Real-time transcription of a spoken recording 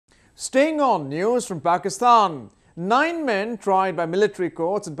Staying on news from Pakistan, 9 men tried by military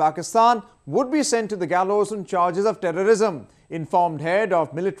courts in Pakistan would be sent to the gallows on charges of terrorism. Informed head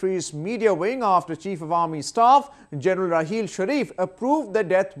of military's media wing after Chief of Army Staff General Raheel Sharif approved the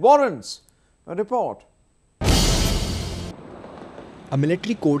death warrants. A report. A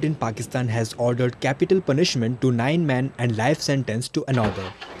military court in Pakistan has ordered capital punishment to 9 men and life sentence to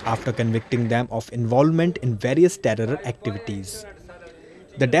another after convicting them of involvement in various terror activities.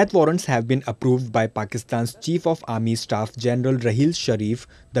 The death warrants have been approved by Pakistan's Chief of Army Staff General Raheel Sharif,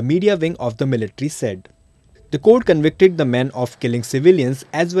 the media wing of the military said. The court convicted the men of killing civilians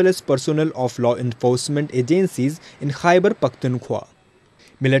as well as personnel of law enforcement agencies in Khyber Pakhtunkhwa.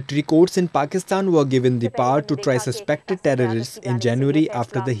 Military courts in Pakistan were given the power to try suspected terrorists in January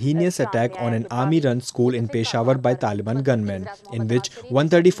after the heinous attack on an army-run school in Peshawar by Taliban gunmen, in which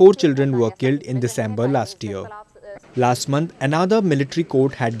 134 children were killed in December last year. Last month, another military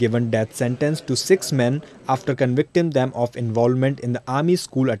court had given death sentence to 6 men after convicting them of involvement in the army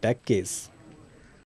school attack case.